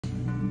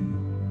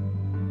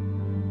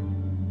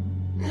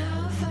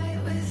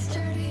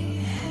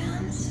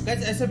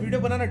Guys ऐसा video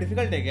बनाना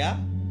difficult है क्या?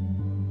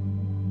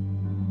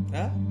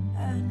 हाँ?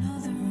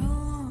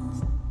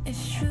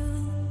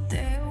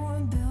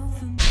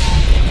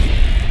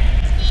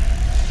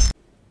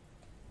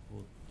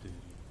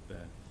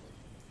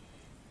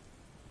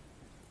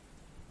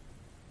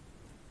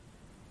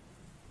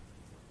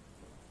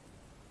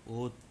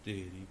 ओ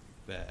तेरी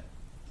पैर,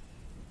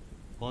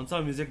 कौन सा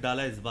म्यूजिक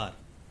डाला इस बार?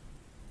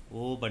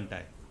 वो बनता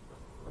है।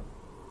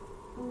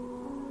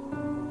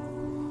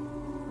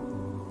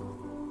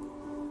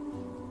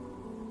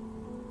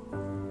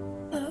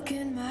 Look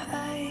in my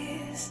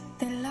eyes,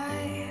 they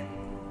lie.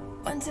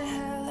 Went to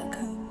hell a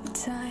couple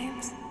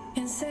times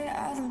and say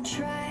I don't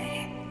try.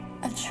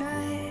 I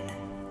tried.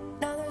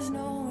 Now there's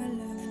nowhere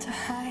left to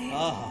hide.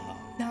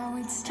 Now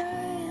it's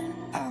done.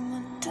 I'm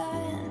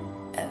undone.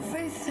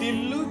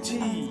 Everything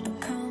I've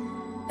become.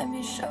 Let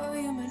me show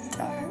you my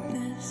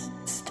darkness.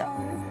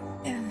 Start,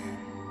 yeah.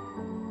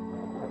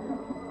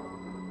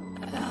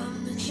 I'm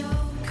the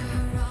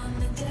Joker, I'm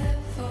the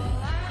devil,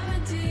 I'm a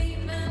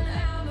demon,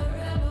 I'm a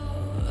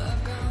rebel.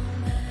 I've gone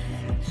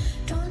mad.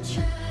 Don't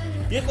try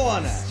to ये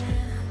कौन है?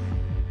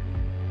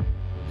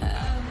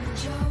 I'm the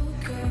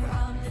Joker,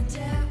 I'm the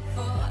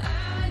devil,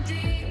 I'm a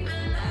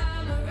demon,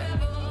 I'm a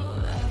rebel.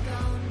 I've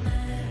gone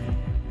mad.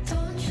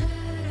 Don't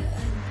try to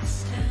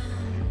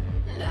understand.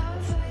 Now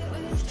I fight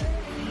with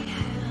dirty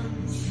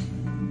hands.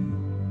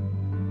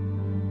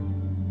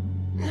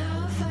 Now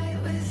I fight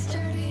with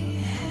dirty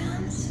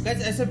hands.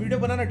 Guys ऐसा video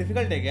बनाना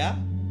difficult है क्या?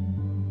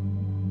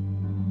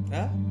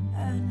 हाँ?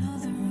 I know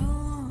the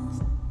rules,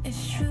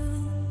 it's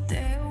true,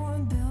 they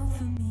weren't built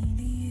for me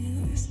to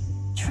use.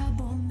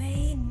 Trouble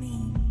made me,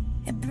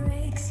 it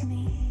breaks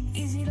me,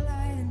 easy to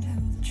lie and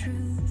tell the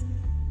truth.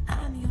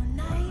 I'm your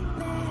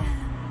nightmare,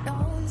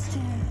 don't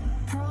stare,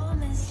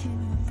 promise you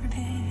not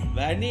prepared.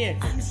 Bad नहीं है।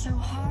 I'm so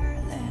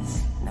heartless,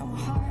 no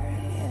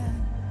heart, yeah.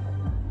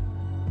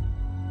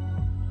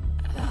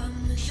 I'm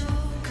the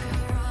Joker,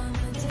 I'm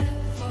the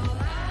devil,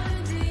 I'm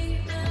a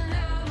demon,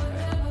 I'm a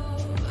rebel.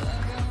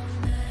 I've gone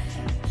mad.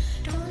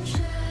 Don't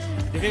try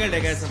to difficult है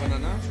क्या ऐसा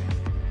बनाना?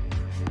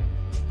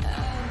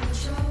 I'm the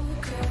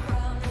Joker,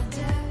 I'm the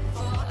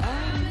devil,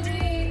 I'm a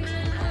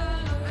demon,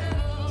 I'm a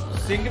rebel.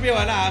 सिंग भी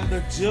वाला I'm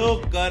the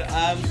Joker,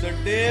 I'm the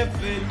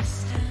devil.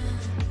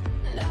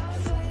 Now I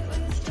fight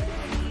with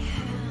dirty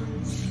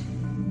hands.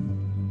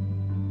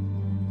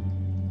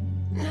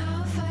 Now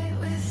I fight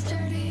with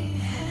dirty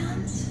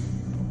hands.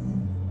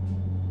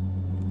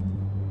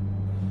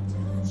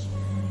 Don't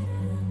try to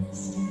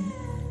understand.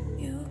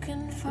 You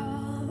can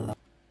follow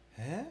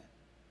है?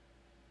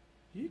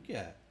 ये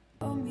क्या है?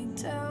 me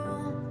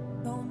down.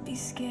 Don't be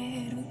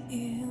scared, we'll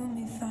heal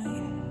me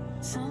fine.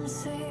 Some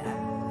say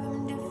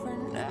I'm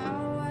different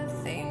now. I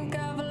think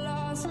I've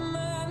lost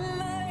my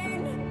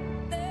mind.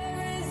 There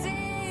is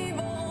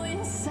evil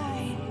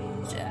inside.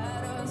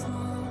 Shadows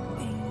haunt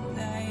me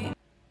night.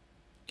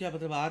 क्या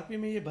मतलब RP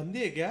में ये बंदी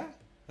है क्या?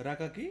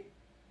 राका की?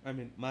 I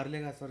mean, मार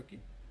लेगा सर की?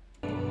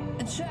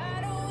 I try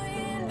to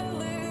win but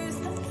lose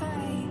the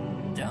fight.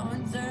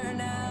 Don't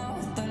turn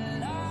out the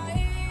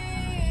light.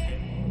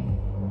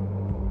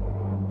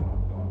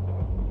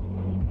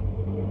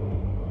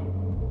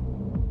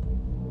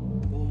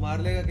 वो मार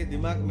लेगा कि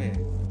दिमाग में?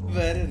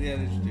 Very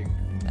realistic.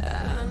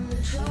 I'm the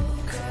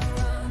Joker,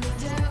 I'm the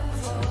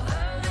devil,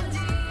 I'm a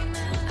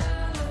demon,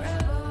 I'm a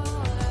rebel.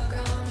 I've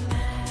gone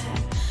mad.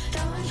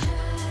 Don't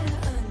try to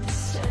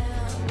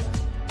understand.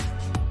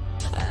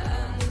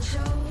 I'm the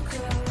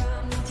Joker,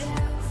 I'm the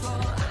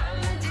devil, I'm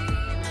a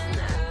demon,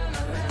 I'm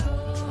a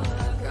rebel.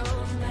 I've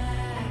gone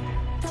mad.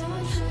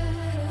 Don't try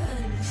to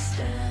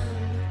understand.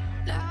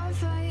 Now I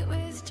fight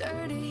with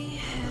dirty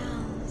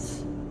hands.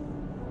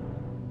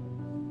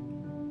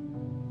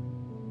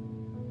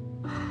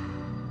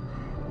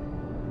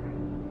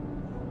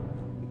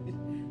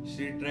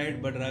 She tried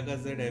but Raka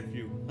said F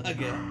you. आ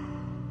गया?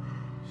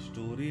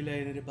 Story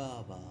line रे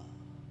बाबा,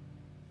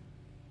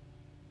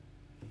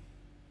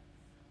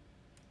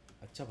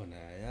 अच्छा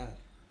बनाया यार।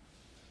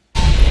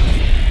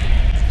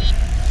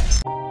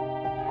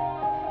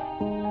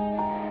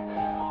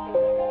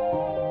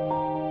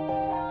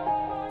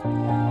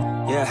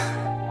 Yeah.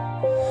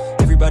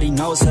 Everybody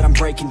knows that I'm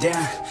breaking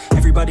down.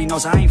 Everybody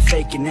knows I ain't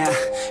faking now.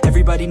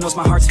 Everybody knows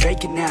my heart's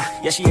vacant now.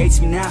 Yeah, she hates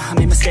me now, I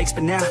made mistakes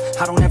but now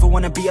I don't ever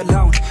wanna be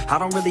alone. I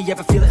don't really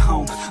ever feel at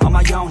home. On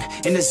my own,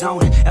 in the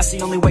zone, that's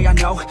the only way I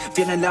know.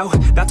 Feeling low,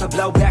 about to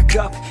blow back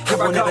up. I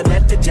won't ever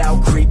let the doubt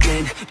creep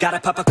in. Gotta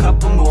pop a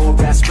couple more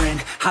aspirin.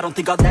 I don't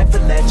think I'll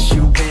ever let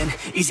you in.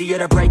 Easier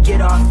to break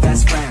it off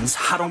best friends.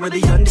 I don't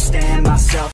really understand myself.